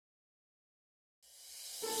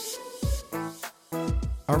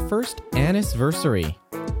our first anniversary.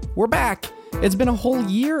 We're back! It's been a whole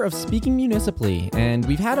year of speaking municipally, and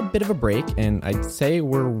we've had a bit of a break, and I'd say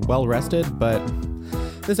we're well rested, but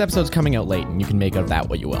this episode's coming out late, and you can make of that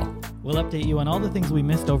what you will. We'll update you on all the things we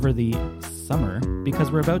missed over the summer,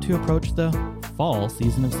 because we're about to approach the fall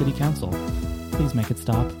season of City Council. Please make it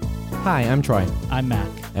stop. Hi, I'm Troy. I'm Mac.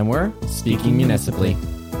 And we're Speaking Municipally.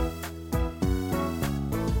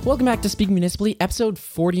 Welcome back to Speaking Municipally, episode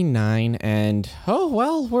 49, and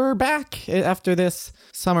we're back after this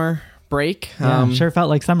summer break. Sure felt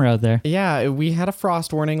like summer out there. Yeah, we had a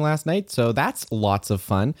frost warning last night, so that's lots of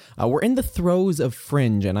fun. We're in the throes of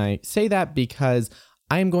Fringe, and I say that because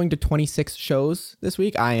I am going to 26 shows this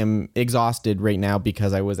week. I am exhausted right now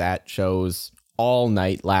because I was at shows all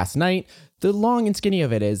night last night. The long and skinny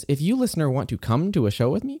of it is, if you listener want to come to a show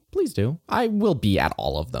with me, please do. I will be at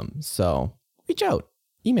all of them, so reach out.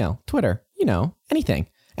 Email, Twitter, anything.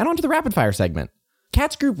 And on to the rapid fire segment.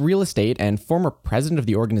 Katz Group Real Estate and former president of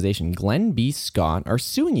the organization, Glenn B. Scott, are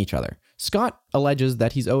suing each other. Scott alleges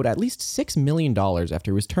that he's owed at least $6 million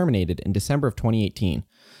after he was terminated in December of 2018.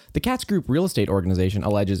 The Katz Group Real Estate organization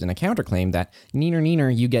alleges in a counterclaim that,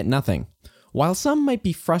 neener, you get nothing. While some might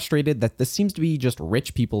be frustrated that this seems to be just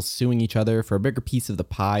rich people suing each other for a bigger piece of the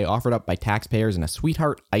pie offered up by taxpayers in a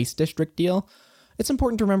Sweetheart Ice District deal, it's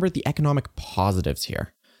important to remember the economic positives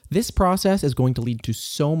here. This process is going to lead to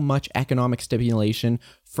so much economic stimulation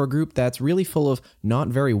for a group that's really full of not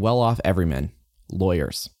very well-off everymen,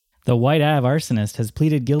 lawyers. The White Ave arsonist has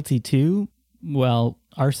pleaded guilty to,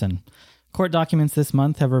 arson. Court documents this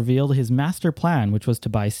month have revealed his master plan, which was to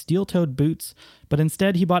buy steel-toed boots, but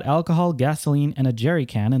instead he bought alcohol, gasoline, and a jerry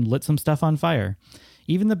can and lit some stuff on fire.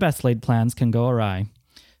 Even the best laid plans can go awry.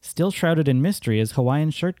 Still shrouded in mystery is Hawaiian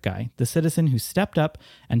Shirt Guy, the citizen who stepped up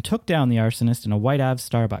and took down the arsonist in a White Ave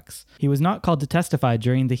Starbucks. He was not called to testify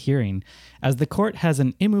during the hearing, as the court has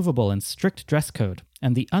an immovable and strict dress code,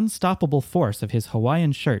 and the unstoppable force of his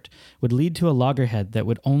Hawaiian shirt would lead to a loggerhead that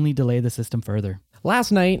would only delay the system further.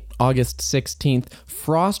 Last night, August 16th,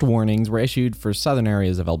 frost warnings were issued for southern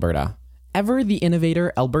areas of Alberta. Ever the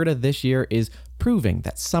innovator, Alberta this year is proving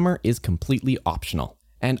that summer is completely optional.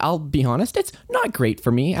 And I'll be honest, it's not great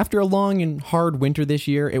for me. After a long and hard winter this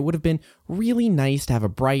year, it would have been really nice to have a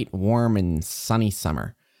bright, warm, and sunny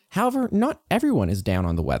summer. However, not everyone is down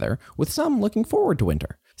on the weather, with some looking forward to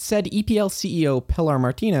winter. Said EPL CEO Pilar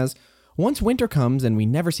Martinez, once winter comes and we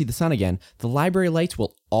never see the sun again, the library lights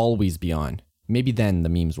will always be on. Maybe then the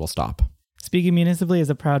memes will stop. Speaking Municipally is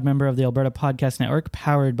a proud member of the Alberta Podcast Network,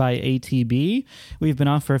 powered by ATB. We've been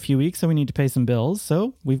off for a few weeks, so we need to pay some bills.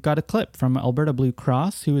 So we've got a clip from Alberta Blue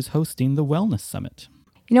Cross, who is hosting the Wellness Summit.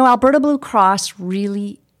 Alberta Blue Cross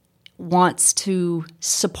really wants to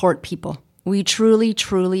support people. We truly,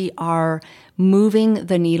 truly are moving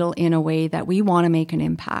the needle in a way that we want to make an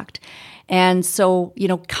impact. And so,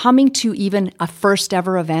 coming to even a first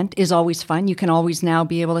ever event is always fun. You can always now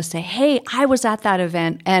be able to say, hey, I was at that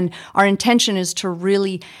event. And our intention is to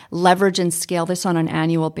really leverage and scale this on an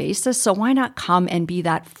annual basis. So why not come and be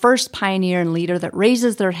that first pioneer and leader that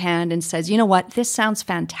raises their hand and says, you know what, this sounds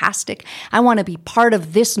fantastic. I want to be part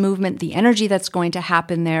of this movement, the energy that's going to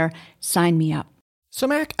happen there. Sign me up. So,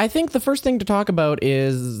 Mac, I think the first thing to talk about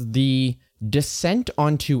is the descent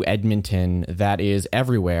onto Edmonton that is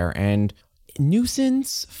everywhere, and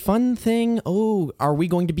nuisance, fun thing. Oh, are we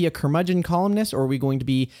going to be a curmudgeon columnist, or are we going to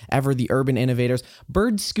be ever the urban innovators?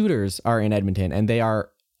 Bird scooters are in Edmonton, and they are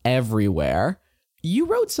everywhere. You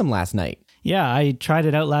rode some last night. Yeah, I tried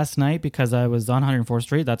it out last night because I was on 104th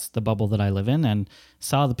Street. That's the bubble that I live in, and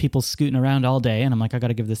saw the people scooting around all day. And I'm like, I got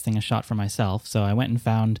to give this thing a shot for myself. So I went and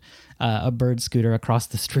found a bird scooter across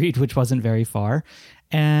the street, which wasn't very far,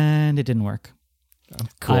 and it didn't work. Oh,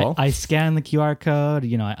 cool. I scanned the QR code,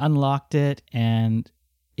 I unlocked it, and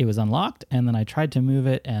it was unlocked. And then I tried to move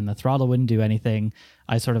it, and the throttle wouldn't do anything.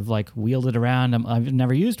 I sort of wheeled it around. I've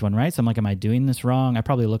never used one, right? So I'm like, am I doing this wrong? I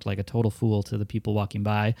probably looked like a total fool to the people walking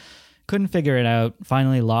by. Couldn't figure it out.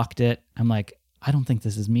 Finally locked it. I'm like, I don't think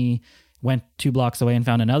this is me. Went 2 blocks away and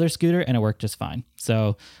found another scooter, and it worked just fine.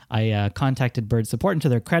 So I contacted Bird Support, and to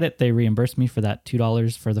their credit, they reimbursed me for that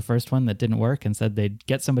 $2 for the first one that didn't work, and said they'd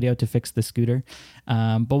get somebody out to fix the scooter.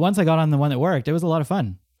 But once I got on the one that worked, it was a lot of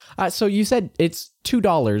fun. So you said it's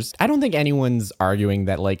 $2. I don't think anyone's arguing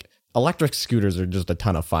that electric scooters are just a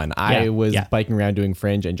ton of fun. I was biking around doing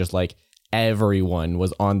Fringe, and just everyone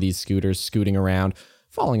was on these scooters, scooting around,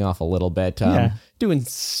 falling off a little bit, doing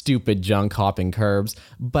stupid junk, hopping curbs.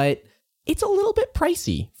 But it's a little bit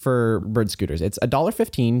pricey for bird scooters. It's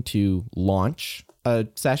 $1.15 to launch a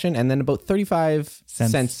session, and then about 35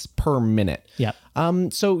 cents per minute. Yeah.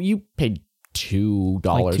 So you paid $2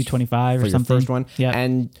 like $2.25 for or your something. first one. Yeah.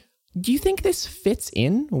 And do you think this fits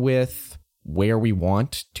in with where we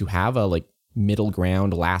want to have a like middle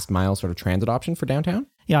ground, last mile sort of transit option for downtown?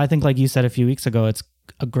 Yeah, I think like you said a few weeks ago, it's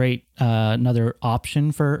a great another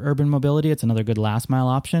option for urban mobility. It's another good last mile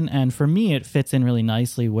option. And for me, it fits in really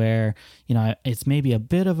nicely where, you know, it's maybe a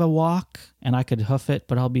bit of a walk and I could hoof it,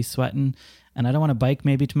 but I'll be sweating. And I don't want to bike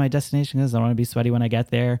maybe to my destination because I don't want to be sweaty when I get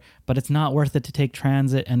there, but it's not worth it to take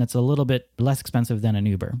transit, and it's a little bit less expensive than an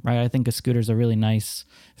Uber, right? I think a scooter is a really nice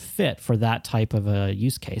fit for that type of a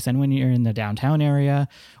use case. And when you're in the downtown area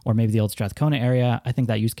or maybe the old Strathcona area, I think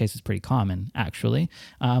that use case is pretty common, actually.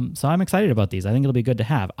 So I'm excited about these. I think it'll be good to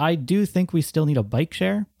have. I do think we still need a bike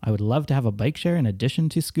share. I would love to have a bike share in addition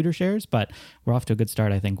to scooter shares, but we're off to a good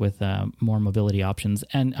start, I think, with more mobility options.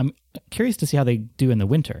 And I'm curious to see how they do in the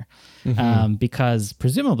winter, because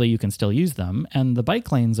presumably you can still use them, and the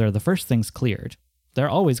bike lanes are the first things cleared. They're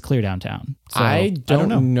always clear downtown. So, I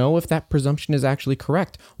don't know if that presumption is actually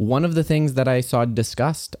correct. One of the things that I saw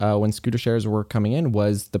discussed when scooter shares were coming in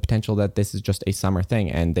was the potential that this is just a summer thing,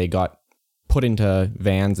 and they got put into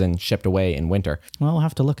vans and shipped away in winter. Well, we'll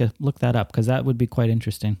have to look that up because that would be quite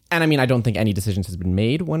interesting. And I mean, I don't think any decisions has been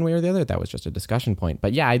made one way or the other. That was just a discussion point.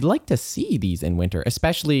 But yeah, I'd like to see these in winter,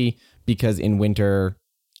 especially because in winter,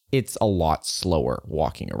 it's a lot slower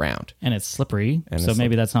walking around. And it's slippery, And so it's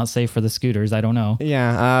maybe that's not safe for the scooters. I don't know.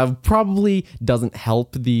 Yeah, probably doesn't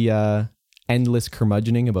help the endless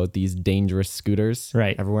curmudgeoning about these dangerous scooters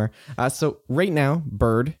Right. everywhere. So right now,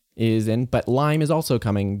 Bird is in, but Lime is also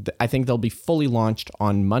coming. I think they'll be fully launched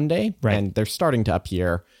on Monday, Right. and they're starting to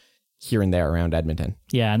appear here and there around Edmonton.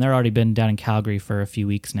 Yeah, and they're already been down in Calgary for a few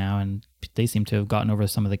weeks now, and they seem to have gotten over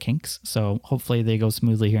some of the kinks. So hopefully they go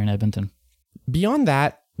smoothly here in Edmonton. Beyond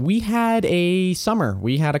that, we had a summer.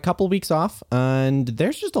 We had a couple weeks off, and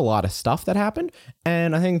there's just a lot of stuff that happened.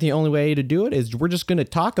 And I think the only way to do it is we're just going to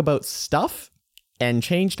talk about stuff and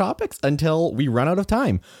change topics until we run out of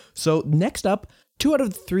time. So next up, 2 out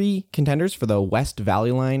of the 3 contenders for the West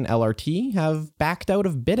Valley Line LRT have backed out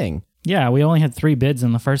of bidding. Yeah, we only had 3 bids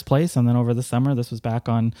in the first place, and then over the summer, this was back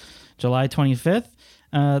on July 25th,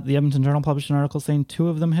 the Edmonton Journal published an article saying 2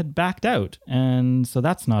 of them had backed out, and so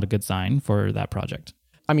that's not a good sign for that project.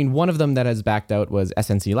 I mean, one of them that has backed out was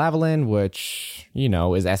SNC Lavalin, which, you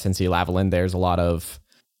know, is SNC Lavalin. There's a lot of,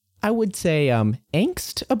 I would say,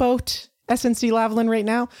 angst about SNC Lavalin right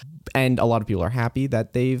now. And a lot of people are happy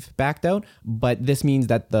that they've backed out. But this means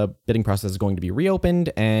that the bidding process is going to be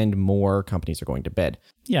reopened and more companies are going to bid.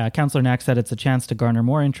 Yeah, Councillor Knack said it's a chance to garner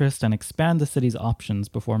more interest and expand the city's options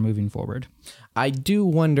before moving forward. I do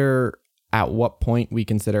wonder at what point we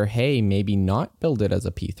consider, hey, maybe not build it as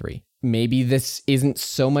a P3. Maybe this isn't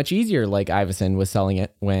so much easier like Iveson was selling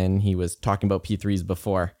it when he was talking about P3s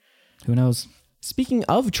before. Who knows? Speaking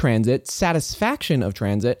of transit, satisfaction of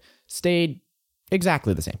transit stayed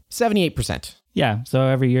exactly the same, 78%. Yeah, so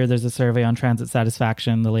every year there's a survey on transit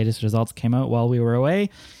satisfaction. The latest results came out while we were away,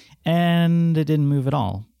 and it didn't move at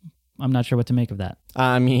all. I'm not sure what to make of that.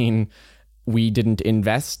 I mean, we didn't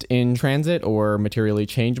invest in transit or materially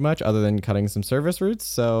change much other than cutting some service routes.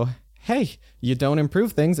 So, hey, you don't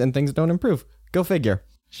improve things and things don't improve. Go figure.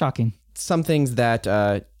 Shocking. Some things that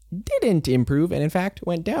didn't improve and in fact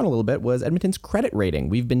went down a little bit was Edmonton's credit rating.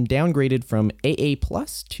 We've been downgraded from AA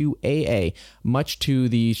plus to AA, much to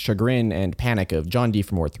the chagrin and panic of John D.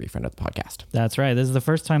 from Ward 3, friend of the podcast. That's right. This is the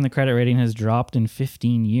first time the credit rating has dropped in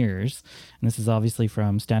 15 years. And this is obviously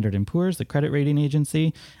from Standard & Poor's, the credit rating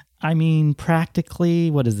agency. I mean,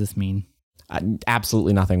 practically, what does this mean?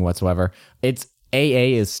 Absolutely nothing whatsoever. It's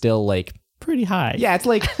AA is still like Pretty high. yeah, it's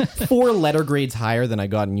like 4 letter grades higher than I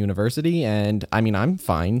got in university. And I mean, I'm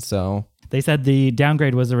fine. So They said the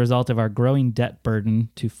downgrade was a result of our growing debt burden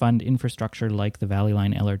to fund infrastructure like the Valley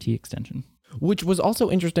Line LRT extension. which was also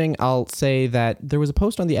interesting. I'll say that there was a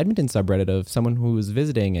post on the Edmonton subreddit of someone who was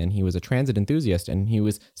visiting and he was a transit enthusiast. And he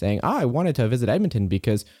was saying, I wanted to visit Edmonton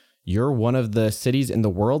because you're one of the cities in the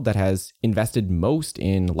world that has invested most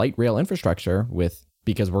in light rail infrastructure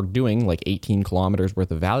because we're doing like 18 kilometers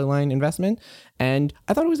worth of Valley Line investment. And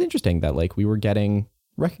I thought it was interesting that like we were getting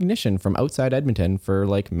recognition from outside Edmonton for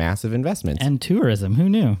like massive investments. And tourism, who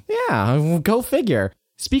knew? Yeah, go figure.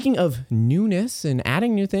 Speaking of newness and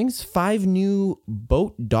adding new things, 5 new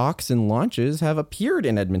boat docks and launches have appeared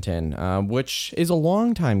in Edmonton, which is a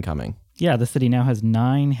long time coming. Yeah, the city now has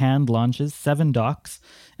 9 hand launches, 7 docks,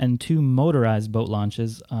 and 2 motorized boat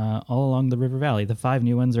launches all along the River Valley. The 5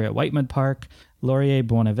 new ones are at Whitemud Park, Laurier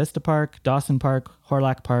Buena Vista Park, Dawson Park,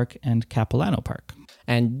 Horlack Park, and Capilano Park.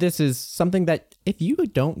 And this is something that if you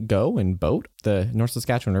don't go and boat the North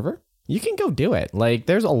Saskatchewan River, you can go do it. Like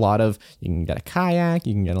there's a lot of, you can get a kayak,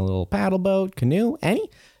 you can get a little paddle boat, canoe,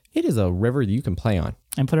 it is a river you can play on.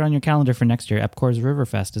 And put it on your calendar for next year. Epcor's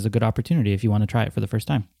Riverfest is a good opportunity if you want to try it for the first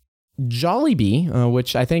time. Jollibee,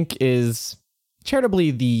 which I think is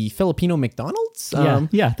charitably the Filipino McDonald's.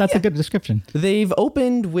 That's a good description. They've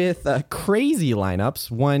opened with crazy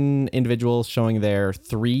lineups. One individual showing there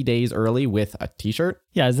 3 days early with a t-shirt.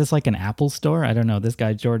 Yeah, is this like an Apple store? I don't know. This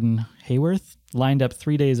guy, Jordan Hayworth, lined up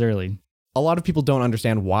 3 days early. A lot of people don't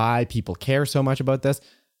understand why people care so much about this.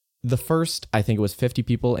 The first, I think it was 50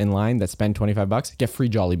 people in line that spend $25 get free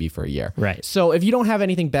Jollibee for a year. Right. So if you don't have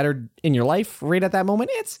anything better in your life right at that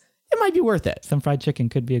moment, it might be worth it. Some fried chicken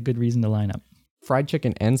could be a good reason to line up. Fried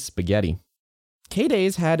chicken and spaghetti.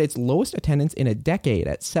 K-Days had its lowest attendance in a decade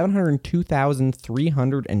at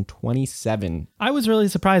 702,327. I was really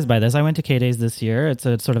surprised by this. I went to K-Days this year. It's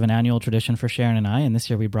a sort of an annual tradition for Sharon and I, and this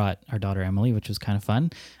year we brought our daughter Emily, which was kind of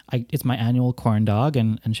fun. It's my annual corn dog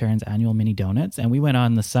and Sharon's annual mini donuts, and we went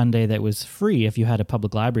on the Sunday that was free if you had a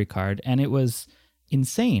public library card, and it was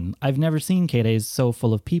insane. I've never seen K-Days so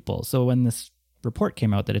full of people. So when this report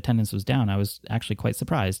came out that attendance was down, I was actually quite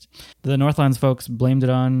surprised. The Northlands folks blamed it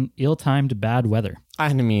on ill-timed bad weather.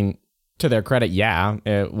 I mean, to their credit, yeah,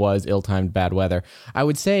 it was ill-timed bad weather. I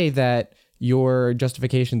would say that your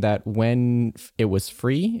justification that when it was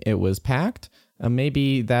free, it was packed,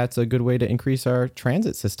 maybe that's a good way to increase our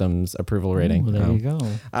transit system's approval rating. Ooh, there you go.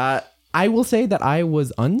 I will say that I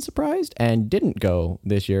was unsurprised and didn't go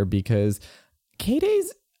this year because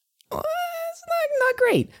K-Days, it's not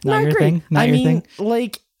great. Not your great. thing? Not your thing?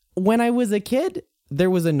 Like when I was a kid, there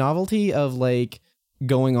was a novelty of like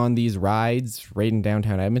going on these rides right in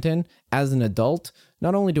downtown Edmonton. As an adult,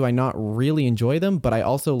 not only do I not really enjoy them, but I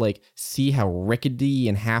also like see how rickety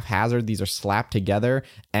and haphazard these are slapped together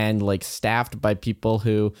and like staffed by people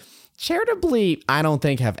who charitably, I don't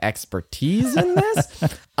think have expertise in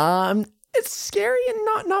this. It's scary and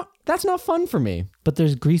that's not fun for me. But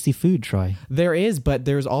there's greasy food, Troy. There is, but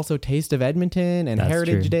there's also Taste of Edmonton and That's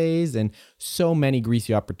Heritage true. Days and so many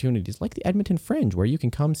greasy opportunities like the Edmonton Fringe where you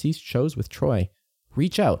can come see shows with Troy.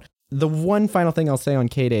 Reach out. The one final thing I'll say on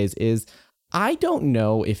K-Days is I don't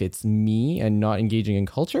know if it's me and not engaging in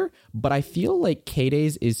culture, but I feel like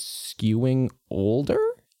K-Days is skewing older.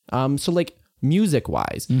 So like music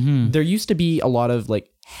wise, there used to be a lot of like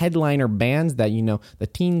headliner bands that, you know, the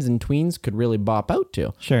teens and tweens could really bop out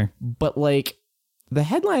to. Sure. But like the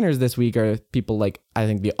headliners this week are people like, I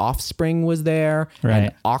think The Offspring was there, Right.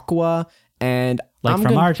 and Aqua, and Like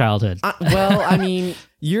from our childhood. well, I mean,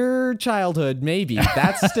 your childhood, maybe.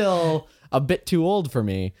 That's still a bit too old for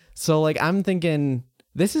me. So like, I'm thinking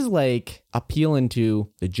this is like appealing to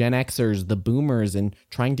the Gen Xers, the boomers, and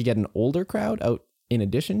trying to get an older crowd out in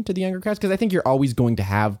addition to the younger crowds, because I think you're always going to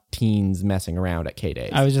have teens messing around at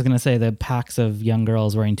K-Days. I was just going to say the packs of young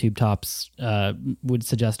girls wearing tube tops would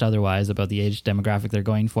suggest otherwise about the age demographic they're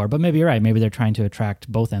going for. But maybe you're right. Maybe they're trying to attract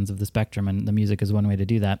both ends of the spectrum, and the music is one way to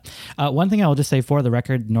do that. One thing I will just say for the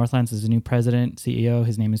record, Northlands is a new president, CEO.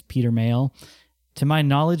 His name is Peter Mayle. To my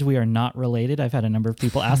knowledge, we are not related. I've had a number of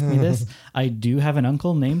people ask me this. I do have an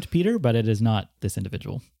uncle named Peter, but it is not this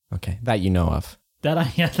individual. Okay, that you know of. That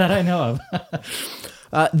I know of.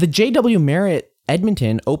 The JW Marriott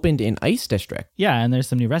Edmonton opened in Ice District. Yeah, and there's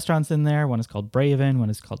some new restaurants in there. One is called Braven,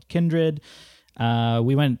 one is called Kindred.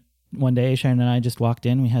 We went one day, Sharon and I just walked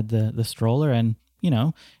in. We had the stroller, and, you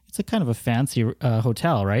know, it's a kind of a fancy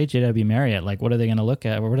hotel, right? JW Marriott. Like, what are they going to look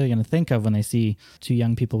at? Or what are they going to think of when they see two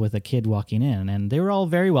young people with a kid walking in? And they were all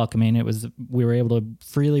very welcoming. We were able to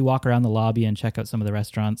freely walk around the lobby and check out some of the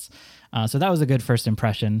restaurants. So that was a good first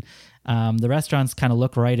impression. The restaurants kind of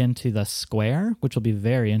look right into the square, which will be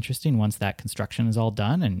very interesting once that construction is all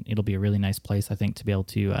done. And it'll be a really nice place, I think, to be able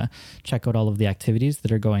to check out all of the activities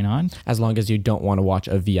that are going on. As long as you don't want to watch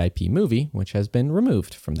a VIP movie, which has been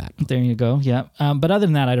removed from that. There you go. Yeah. But other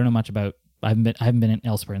than that, I don't know much about. I haven't been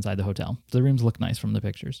elsewhere inside the hotel. The rooms look nice from the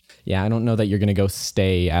pictures. Yeah, I don't know that you're going to go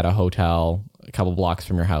stay at a hotel a couple blocks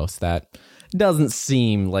from your house. That doesn't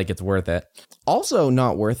seem like it's worth it. Also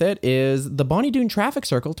not worth it is the Bonnie Doon traffic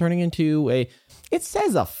circle turning into it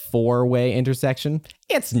says a 4-way intersection.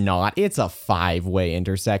 It's not. It's a 5-way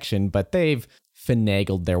intersection, but they've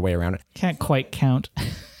finagled their way around it. Can't quite count.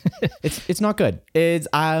 It's not good.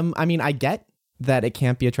 I mean, I get that it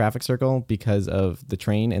can't be a traffic circle because of the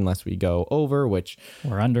train unless we go over, which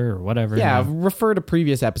or under or whatever. Yeah, refer to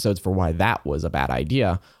previous episodes for why that was a bad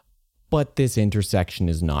idea. But this intersection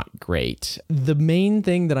is not great. The main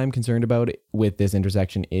thing that I'm concerned about with this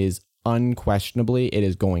intersection is unquestionably it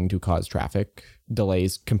is going to cause traffic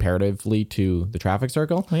delays comparatively to the traffic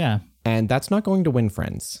circle. Well, yeah. And that's not going to win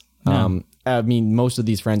friends. No. I mean, most of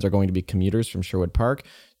these friends are going to be commuters from Sherwood Park,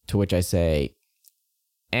 to which I say,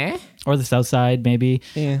 Or the south side, maybe.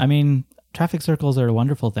 Yeah. I mean, traffic circles are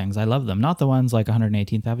wonderful things. I love them. Not the ones like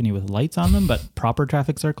 118th Avenue with lights on them, but proper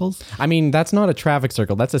traffic circles. I mean, that's not a traffic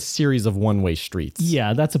circle. That's a series of one-way streets.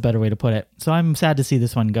 Yeah, that's a better way to put it. So I'm sad to see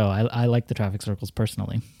this one go. I like the traffic circles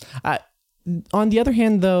personally. On the other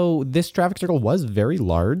hand, though, this traffic circle was very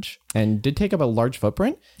large and did take up a large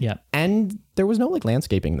footprint. Yeah. And there was no like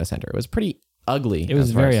landscaping in the center. It was pretty ugly. It was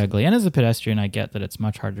as far very as- ugly. And as a pedestrian, I get that it's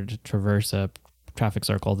much harder to traverse a traffic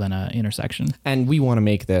circle than an intersection. And we want to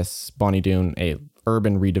make this Bonnie Doon a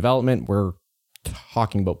urban redevelopment. We're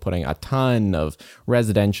talking about putting a ton of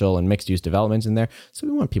residential and mixed use developments in there. So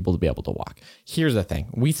we want people to be able to walk. Here's the thing.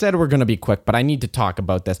 We said we're going to be quick, but I need to talk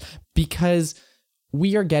about this because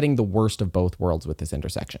we are getting the worst of both worlds with this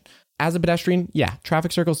intersection. As a pedestrian, yeah,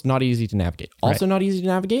 traffic circles, not easy to navigate. Also not easy to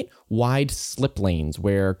navigate, wide slip lanes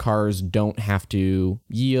where cars don't have to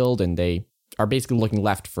yield and they are basically looking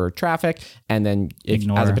left for traffic. And then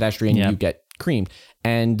as a pedestrian, you get creamed.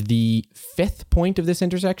 And the fifth point of this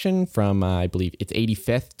intersection from, I believe it's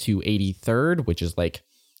 85th to 83rd, which is like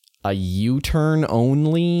a U-turn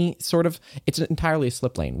only sort of, it's entirely a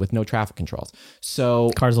slip lane with no traffic controls.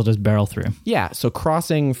 So Cars will just barrel through. yeah, so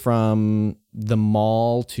crossing from the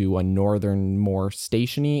mall to a northern, more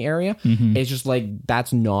stationy area, it's just like,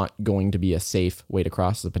 that's not going to be a safe way to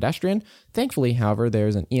cross as a pedestrian. Thankfully, however,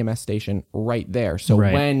 there's an EMS station right there. So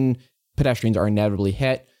when pedestrians are inevitably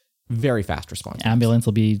hit, very fast response. Ambulance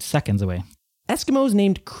will be seconds away. Eskimos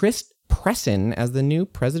named Chris Presson as the new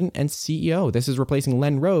president and CEO. This is replacing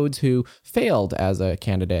Len Rhodes, who failed as a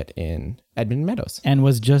candidate in Edmonton Meadows. And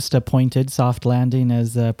was just appointed soft landing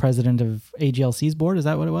as president of AGLC's board. Is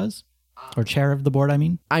that what it was? Or chair of the board, I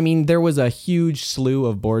mean? I mean, there was a huge slew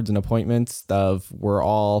of boards and appointments of were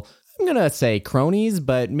all, I'm going to say cronies,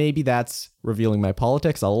 but maybe that's revealing my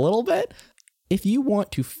politics a little bit. If you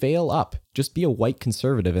want to fail up, just be a white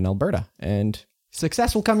conservative in Alberta and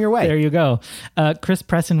success will come your way. There you go. Chris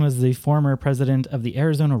Presson was the former president of the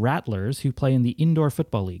Arizona Rattlers, who play in the Indoor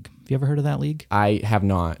Football League. Have you ever heard of that league? I have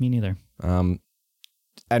not. Me neither.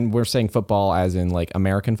 And we're saying football as in like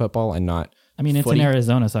American football and not I mean, it's footy. in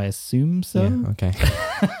Arizona, so I assume so. Yeah, okay.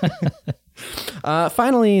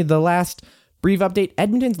 Finally, the last brief update.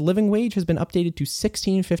 Edmonton's living wage has been updated to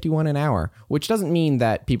 $16.51 an hour, which doesn't mean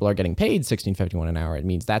that people are getting paid $16.51 an hour. It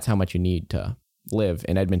means that's how much you need to live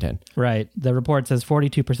in Edmonton. Right. The report says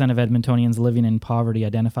 42% of Edmontonians living in poverty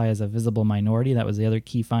identify as a visible minority. That was the other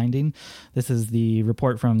key finding. This is the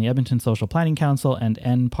report from the Edmonton Social Planning Council and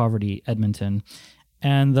End Poverty Edmonton.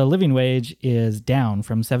 And the living wage is down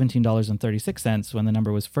from $17.36 when the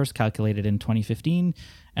number was first calculated in 2015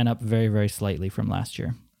 and up very, very slightly from last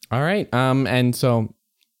year. All right. And so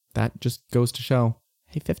that just goes to show,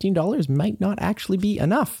 hey, $15 might not actually be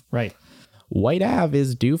enough. Right. White Ave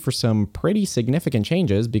is due for some pretty significant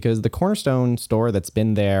changes because the Cornerstone store that's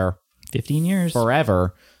been there 15 years,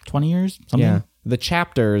 forever, 20 years, something. yeah, the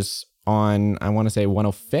Chapters on, I want to say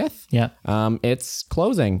 105th. Yeah. It's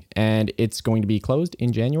closing and it's going to be closed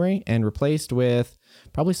in January and replaced with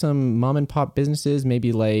probably some mom and pop businesses,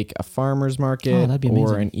 maybe like a farmer's market that'd be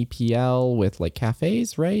or amazing. an EPL with like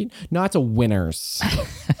cafes, right? No, it's a Winners.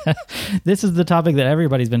 This is the topic that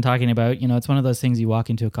everybody's been talking about. You know, it's one of those things you walk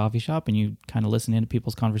into a coffee shop and you kind of listen into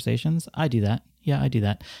people's conversations. I do that. Yeah, I do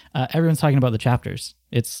that. Everyone's talking about the Chapters.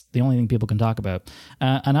 It's the only thing people can talk about.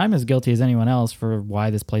 And I'm as guilty as anyone else for why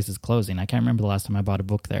this place is closing. I can't remember the last time I bought a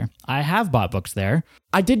book there. I have bought books there.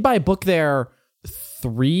 I did buy a book there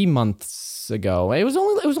 3 months ago. It was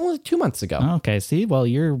only 2 months ago. Okay, see? Well,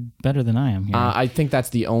 you're better than I am here. I think that's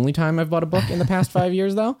the only time I've bought a book in the past 5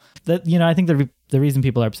 years, though. That, you know, I think the reason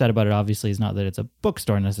people are upset about it obviously is not that it's a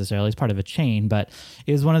bookstore necessarily. It's part of a chain, but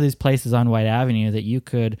it was one of these places on White Avenue that you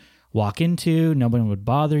could walk into, nobody would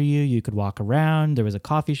bother you. You could walk around. There was a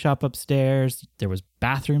coffee shop upstairs. There was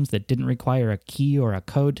bathrooms that didn't require a key or a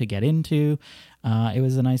code to get into. It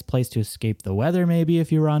was a nice place to escape the weather, maybe, if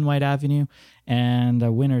you were on White Avenue. And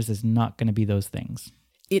Winners is not going to be those things.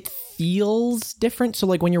 It feels different. So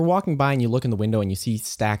like when you're walking by and you look in the window and you see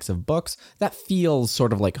stacks of books, that feels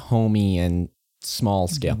sort of like homey and small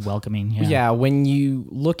scale. Welcoming, Yeah, when you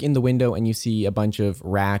look in the window and you see a bunch of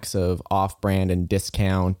racks of off-brand and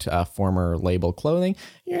discount former label clothing,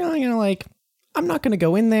 you're gonna like, I'm not gonna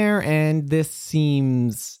go in there, and this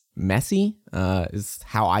seems messy, is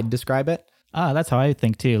how I'd describe it. That's how I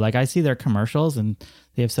think too. Like I see their commercials and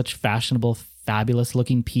they have such fashionable, fabulous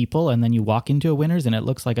looking people, and then you walk into a Winners and it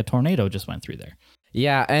looks like a tornado just went through there.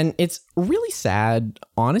 Yeah, and it's really sad,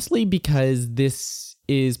 honestly, because this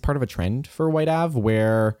is part of a trend for White Ave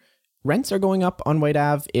where rents are going up on White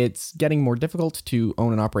Ave. It's getting more difficult to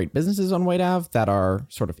own and operate businesses on White Ave that are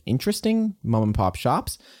sort of interesting mom and pop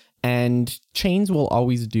shops. And chains will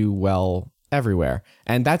always do well everywhere.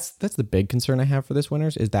 And that's the big concern I have for this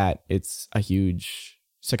Winners, is that it's a huge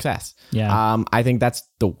success. Yeah. I think that's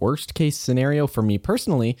the worst case scenario for me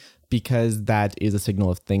personally, because that is a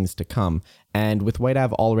signal of things to come. And with White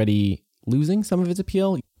Ave already losing some of its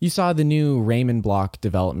appeal, you saw the new Raymond Block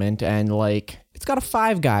development, and like, it's got a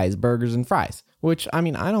Five Guys burgers and fries, which, I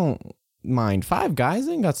mean, I don't mind Five Guys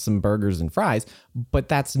and got some burgers and fries, but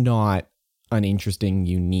that's not an interesting,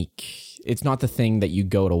 unique, it's not the thing that you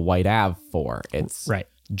go to White Ave for. It's Right.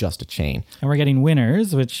 just a chain. And we're getting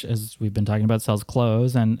Winners, which, as we've been talking about, sells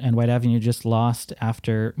clothes, and White Avenue just lost,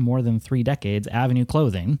 after more than 3 decades, Avenue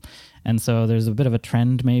Clothing. And so there's a bit of a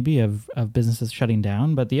trend maybe of businesses shutting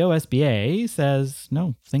down, but the OSBA says,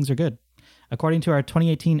 no, things are good. According to our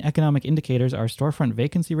 2018 economic indicators, our storefront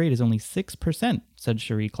vacancy rate is only 6%, said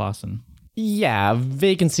Cherie Clausen. Yeah,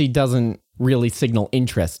 vacancy doesn't really signal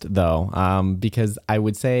interest, though, because I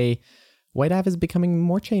would say White Ave is becoming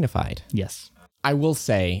more chainified. Yes. I will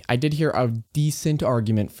say, I did hear a decent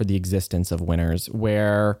argument for the existence of Winners,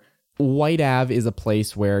 where White Ave is a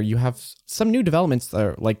place where you have some new developments that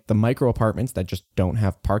are like the micro apartments that just don't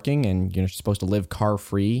have parking, and you're supposed to live car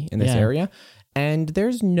free in this area. And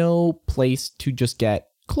there's no place to just get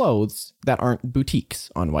clothes that aren't boutiques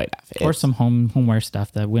on White Ave. Or some homeware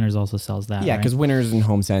stuff that Winners also sells that. Yeah, right? because Winners and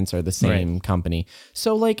HomeSense are the same company.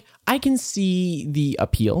 So like, I can see the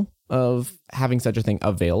appeal of having such a thing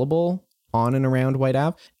available on and around White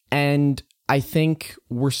Ave. And I think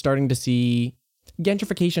we're starting to see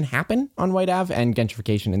gentrification happen on White Ave, and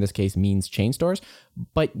gentrification in this case means chain stores.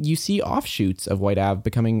 But you see offshoots of White Ave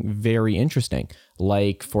becoming very interesting.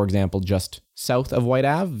 Like, for example, just south of White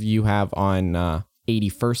Ave, you have on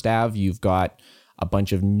 81st Ave, you've got a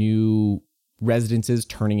bunch of new residences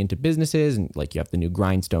turning into businesses. And like, you have the new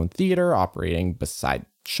Grindstone Theater operating beside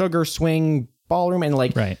Sugar Swing Ballroom, and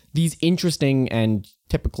like these interesting and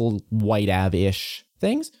typical White Ave-ish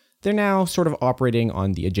things. They're now sort of operating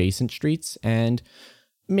on the adjacent streets, and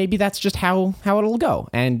maybe that's just how it'll go.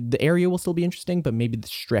 And the area will still be interesting, but maybe the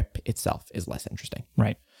strip itself is less interesting.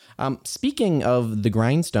 Right. Speaking of the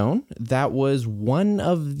Grindstone, that was one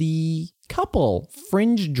of the couple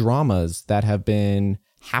fringe dramas that have been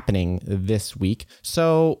happening this week.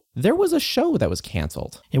 So there was a show that was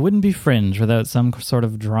canceled. It wouldn't be fringe without some sort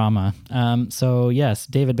of drama. So yes,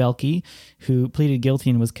 David Belkey, who pleaded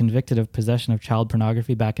guilty and was convicted of possession of child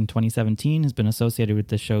pornography back in 2017, has been associated with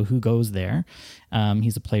the show Who Goes There.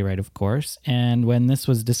 He's a playwright, of course. And when this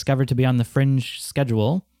was discovered to be on the fringe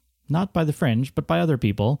schedule, not by the fringe, but by other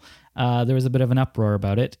people, there was a bit of an uproar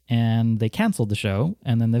about it, and they canceled the show.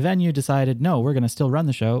 And then the venue decided, no, we're going to still run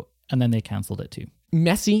the show. And then they canceled it too.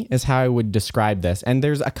 Messy is how I would describe this. And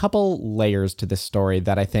there's a couple layers to this story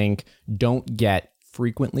that I think don't get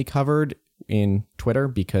frequently covered in Twitter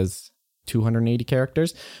because 280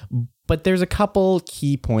 characters. But there's a couple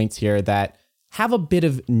key points here that have a bit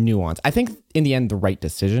of nuance. I think in the end, the right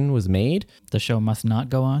decision was made. The show must not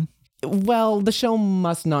go on. Well, the show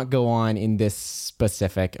must not go on in this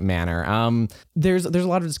specific manner. There's a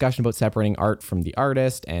lot of discussion about separating art from the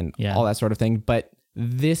artist and all that sort of thing. But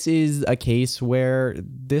this is a case where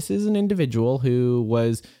this is an individual who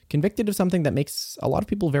was convicted of something that makes a lot of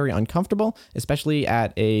people very uncomfortable, especially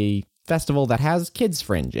at a festival that has kids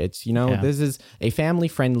fringe. It's, this is a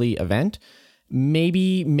family-friendly event.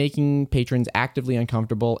 Maybe making patrons actively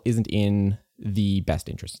uncomfortable isn't in the best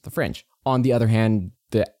interest of the fringe. On the other hand,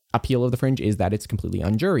 the appeal of the fringe is that it's completely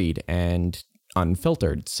unjuried and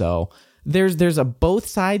unfiltered. So there's a both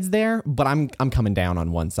sides there, but I'm coming down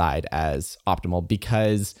on one side as optimal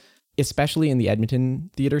because especially in the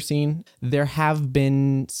Edmonton theater scene, there have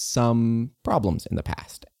been some problems in the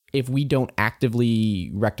past. If we don't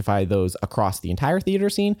actively rectify those across the entire theater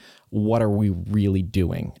scene, what are we really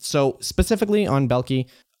doing? So specifically on Belkey,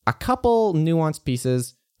 a couple nuanced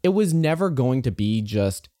pieces. It was never going to be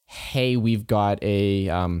just, hey, we've got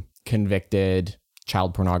a convicted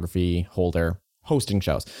child pornography holder hosting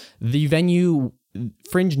shows. The venue,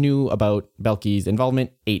 Fringe knew about Belkey's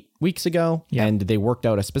involvement 8 weeks ago, and they worked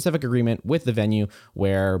out a specific agreement with the venue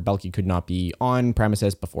where Belkey could not be on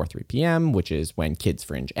premises before 3 p.m., which is when Kids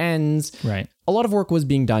Fringe ends. Right. A lot of work was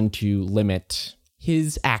being done to limit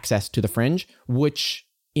his access to the Fringe, which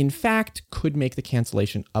in fact could make the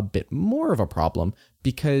cancellation a bit more of a problem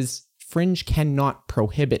because Fringe cannot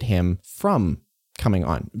prohibit him from coming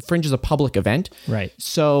on. Fringe is a public event. Right.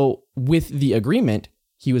 So with the agreement,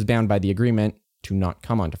 he was bound by the agreement to not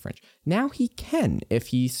come onto Fringe. Now he can if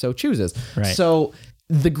he so chooses. Right. So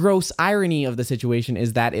the gross irony of the situation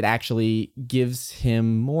is that it actually gives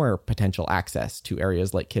him more potential access to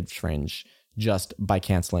areas like Kids Fringe just by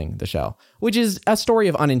canceling the show, which is a story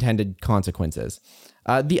of unintended consequences.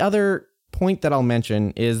 The other point that I'll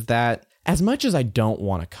mention is that as much as I don't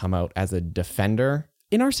want to come out as a defender,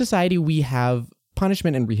 in our society, we have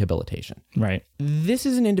punishment and rehabilitation. Right. This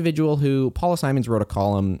is an individual who Paula Simons wrote a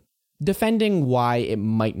column defending why it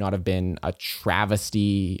might not have been a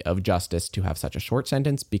travesty of justice to have such a short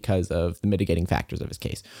sentence because of the mitigating factors of his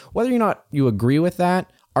case. Whether or not you agree with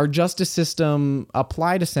that, our justice system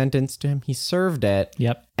applied a sentence to him. He served it.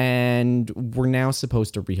 Yep. And we're now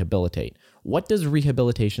supposed to rehabilitate. What does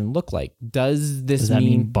rehabilitation look like? Does that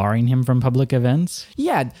mean barring him from public events?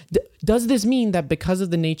 Yeah. Does this mean that because of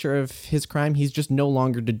the nature of his crime, he's just no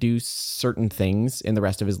longer to do certain things in the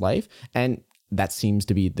rest of his life? And that seems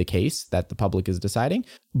to be the case that the public is deciding.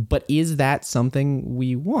 But is that something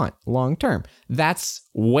we want long term? That's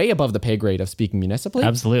way above the pay grade of speaking municipally.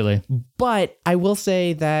 Absolutely. But I will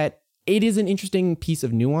say that it is an interesting piece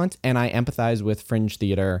of nuance, and I empathize with Fringe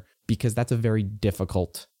Theater because that's a very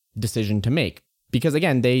difficult decision to make. Because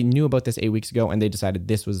again, they knew about this 8 weeks ago and they decided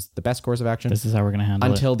this was the best course of action. This is how we're going to handle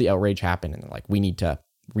it. Until the outrage happened, and they're like, we need to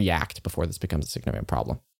react before this becomes a significant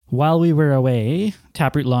problem. While we were away,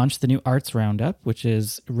 Taproot launched the new Arts Roundup, which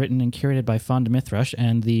is written and curated by Fonda Mithrush,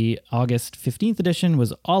 and the August 15th edition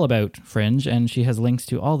was all about Fringe, and she has links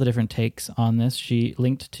to all the different takes on this. She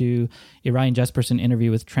linked to a Ryan Jesperson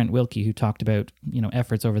interview with Trent Wilkie, who talked about,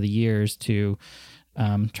 efforts over the years to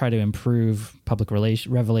try to improve public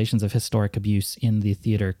revelations of historic abuse in the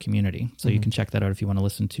theater community. So you can check that out if you want to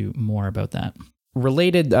listen to more about that.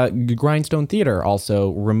 Related, Grindstone Theater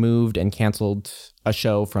also removed and canceled a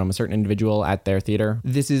show from a certain individual at their theater.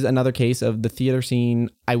 This is another case of the theater scene,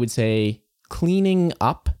 I would say, cleaning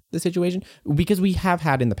up the situation, because we have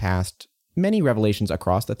had in the past many revelations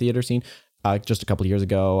across the theater scene. Just a couple of years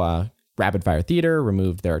ago, Rapid Fire Theater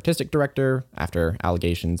removed their artistic director after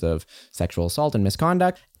allegations of sexual assault and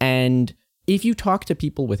misconduct. And if you talk to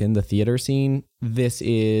people within the theater scene, this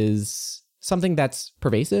is something that's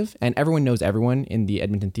pervasive, and everyone knows everyone in the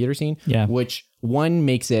Edmonton theater scene, which one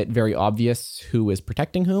makes it very obvious who is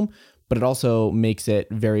protecting whom, but it also makes it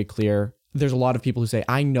very clear. There's a lot of people who say,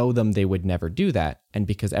 I know them, they would never do that. And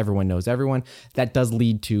because everyone knows everyone, that does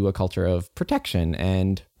lead to a culture of protection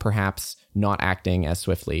and perhaps not acting as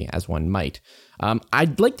swiftly as one might.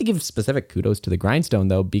 I'd like to give specific kudos to the Grindstone,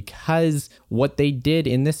 though, because what they did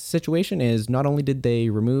in this situation is not only did they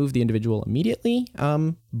remove the individual immediately,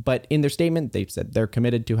 but in their statement, they've said they're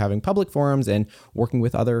committed to having public forums and working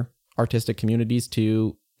with other artistic communities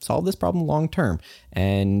to solve this problem long term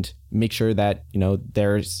and make sure that,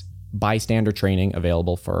 there's bystander training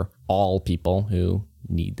available for all people who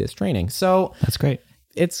need this training. So that's great.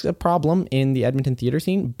 It's a problem in the Edmonton theater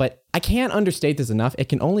scene, but I can't understate this enough. It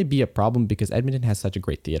can only be a problem because Edmonton has such a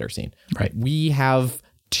great theater scene. Right. We have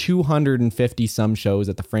 250 some shows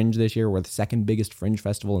at the Fringe this year. We're the second biggest Fringe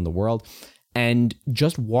festival in the world. And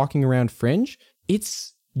just walking around Fringe,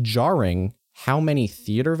 it's jarring how many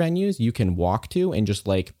theater venues you can walk to in just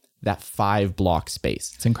like that 5-block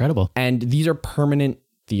space. It's incredible. And these are permanent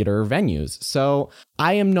theater venues. So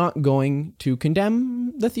I am not going to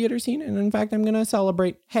condemn the theater scene. And in fact, I'm going to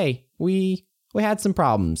celebrate, hey, we had some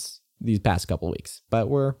problems these past couple weeks, but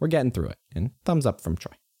we're getting through it. And thumbs up from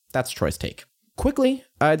Troy. That's Troy's take. Quickly,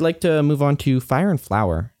 I'd like to move on to Fire and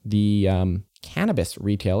Flower, the cannabis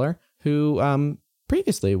retailer who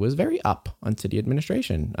previously was very up on city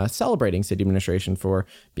administration, celebrating city administration for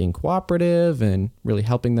being cooperative and really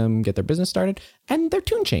helping them get their business started. And their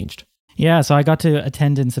tune changed. Yeah, so I got to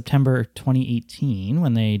attend in September 2018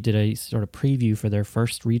 when they did a sort of preview for their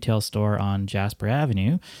first retail store on Jasper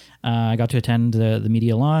Avenue. I got to attend the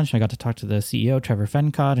media launch. I got to talk to the CEO, Trevor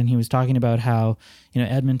Fencott, and he was talking about how,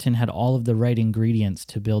 Edmonton had all of the right ingredients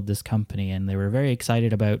to build this company, and they were very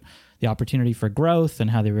excited about the opportunity for growth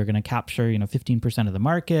and how they were going to capture, 15% of the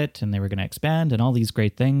market, and they were going to expand and all these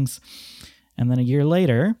great things. And then a year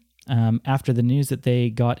later, after the news that they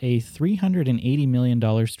got a $380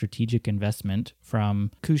 million strategic investment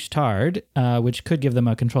from Couche-Tard, which could give them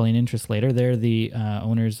a controlling interest later. They're the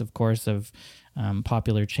owners, of course, of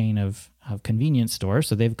popular chain of convenience stores.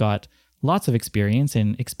 So they've got lots of experience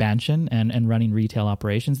in expansion and running retail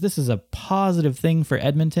operations. This is a positive thing for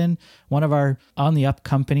Edmonton, one of our on-the-up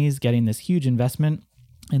companies getting this huge investment.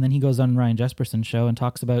 And then he goes on Ryan Jesperson's show and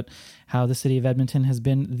talks about how the city of Edmonton has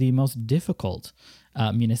been the most difficult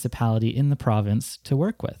municipality in the province to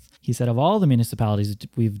work with. He said, of all the municipalities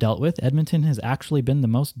we've dealt with, Edmonton has actually been the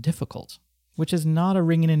most difficult, which is not a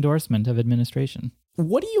ringing endorsement of administration.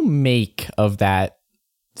 What do you make of that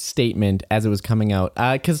statement as it was coming out,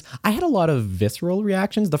 because I had a lot of visceral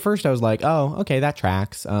reactions. The first, I was like, oh, okay, that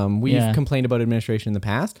tracks. We've complained about administration in the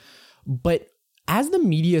past. But as the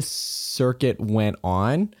media circuit went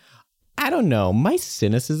on, I don't know, my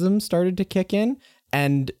cynicism started to kick in.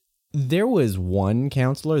 And there was one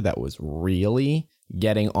counselor that was really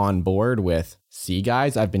getting on board with, see,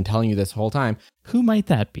 guys, I've been telling you this whole time. Who might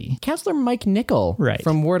that be? Counselor Mike Nickel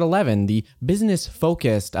from Ward 11, the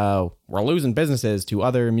business-focused, we're losing businesses to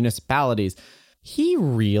other municipalities. He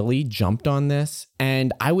really jumped on this,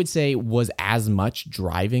 and I would say was as much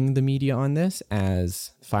driving the media on this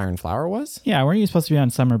as Fire and Flower was. Yeah, weren't you supposed to be on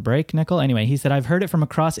summer break, Nickel? Anyway, he said, I've heard it from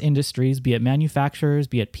across industries, be it manufacturers,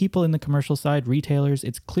 be it people in the commercial side, retailers.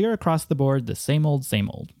 It's clear across the board, the same old,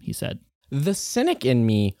 he said. The cynic in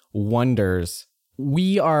me wonders,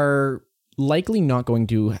 we are likely not going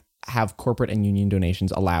to have corporate and union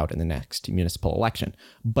donations allowed in the next municipal election.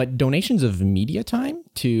 But donations of media time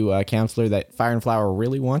to a counselor that Fire and Flower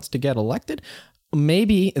really wants to get elected,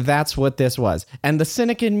 maybe that's what this was. And the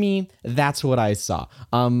cynic in me, that's what I saw.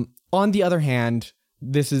 On the other hand,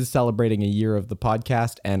 this is celebrating a year of the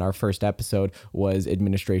podcast, and our first episode was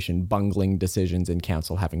administration bungling decisions and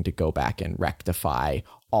council having to go back and rectify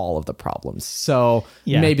all of the problems. So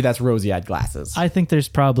maybe that's rosy-eyed glasses. I think there's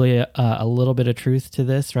probably a little bit of truth to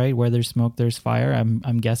this, right? Where there's smoke, there's fire.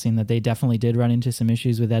 I'm guessing that they definitely did run into some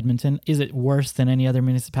issues with Edmonton. Is it worse than any other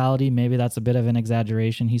municipality? Maybe that's a bit of an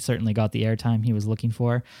exaggeration. He certainly got the airtime he was looking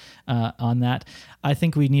for on that. I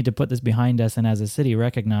think we need to put this behind us, and as a city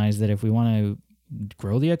recognize that if we want to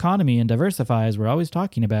grow the economy and diversify, as we're always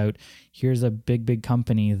talking about, here's a big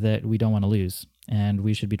company that we don't want to lose, and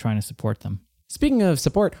we should be trying to support them. Speaking of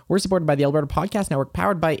support, we're supported by the Alberta Podcast Network,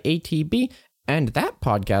 powered by ATB, and that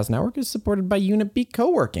podcast network is supported by Unit B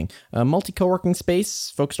Co-working, a multi-co-working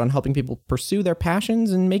space focused on helping people pursue their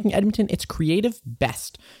passions and making Edmonton its creative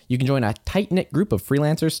best. You can join a tight-knit group of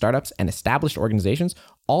freelancers, startups, and established organizations,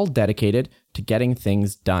 all dedicated to getting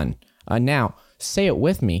things done. Now, say it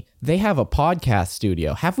with me. They have a podcast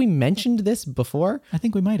studio. Have we mentioned this before? I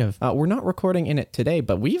think we might have. We're not recording in it today,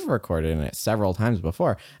 but we've recorded in it several times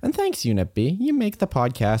before. And thanks, Unit B. You make the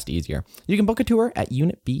podcast easier. You can book a tour at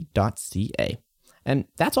unitb.ca. And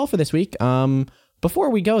that's all for this week.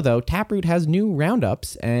 Before we go, though, Taproot has new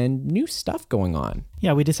roundups and new stuff going on.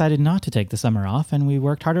 Yeah, we decided not to take the summer off, and we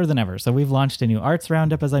worked harder than ever. So we've launched a new arts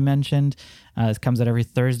roundup, as I mentioned. This comes out every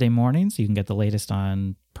Thursday morning, so you can get the latest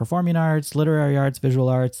on performing arts, literary arts, visual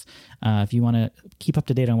arts. If you want to keep up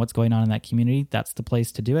to date on what's going on in that community, that's the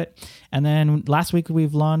place to do it. And then last week,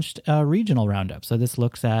 we've launched a regional roundup. So this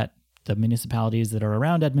looks at the municipalities that are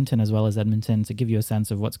around Edmonton as well as Edmonton to give you a sense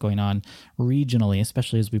of what's going on regionally,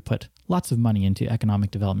 especially as we put lots of money into economic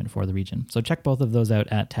development for the region. So check both of those out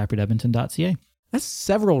at taprootedmonton.ca. That's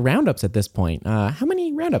several roundups at this point. How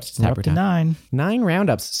many roundups does Taproot have? Up to 9. 9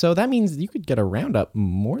 roundups. So that means you could get a roundup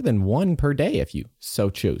more than one per day if you so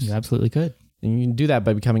choose. You absolutely could. And you can do that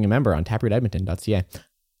by becoming a member on taprootedmonton.ca.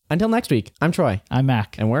 Until next week, I'm Troy. I'm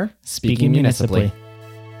Mac. And we're Speaking Municipally.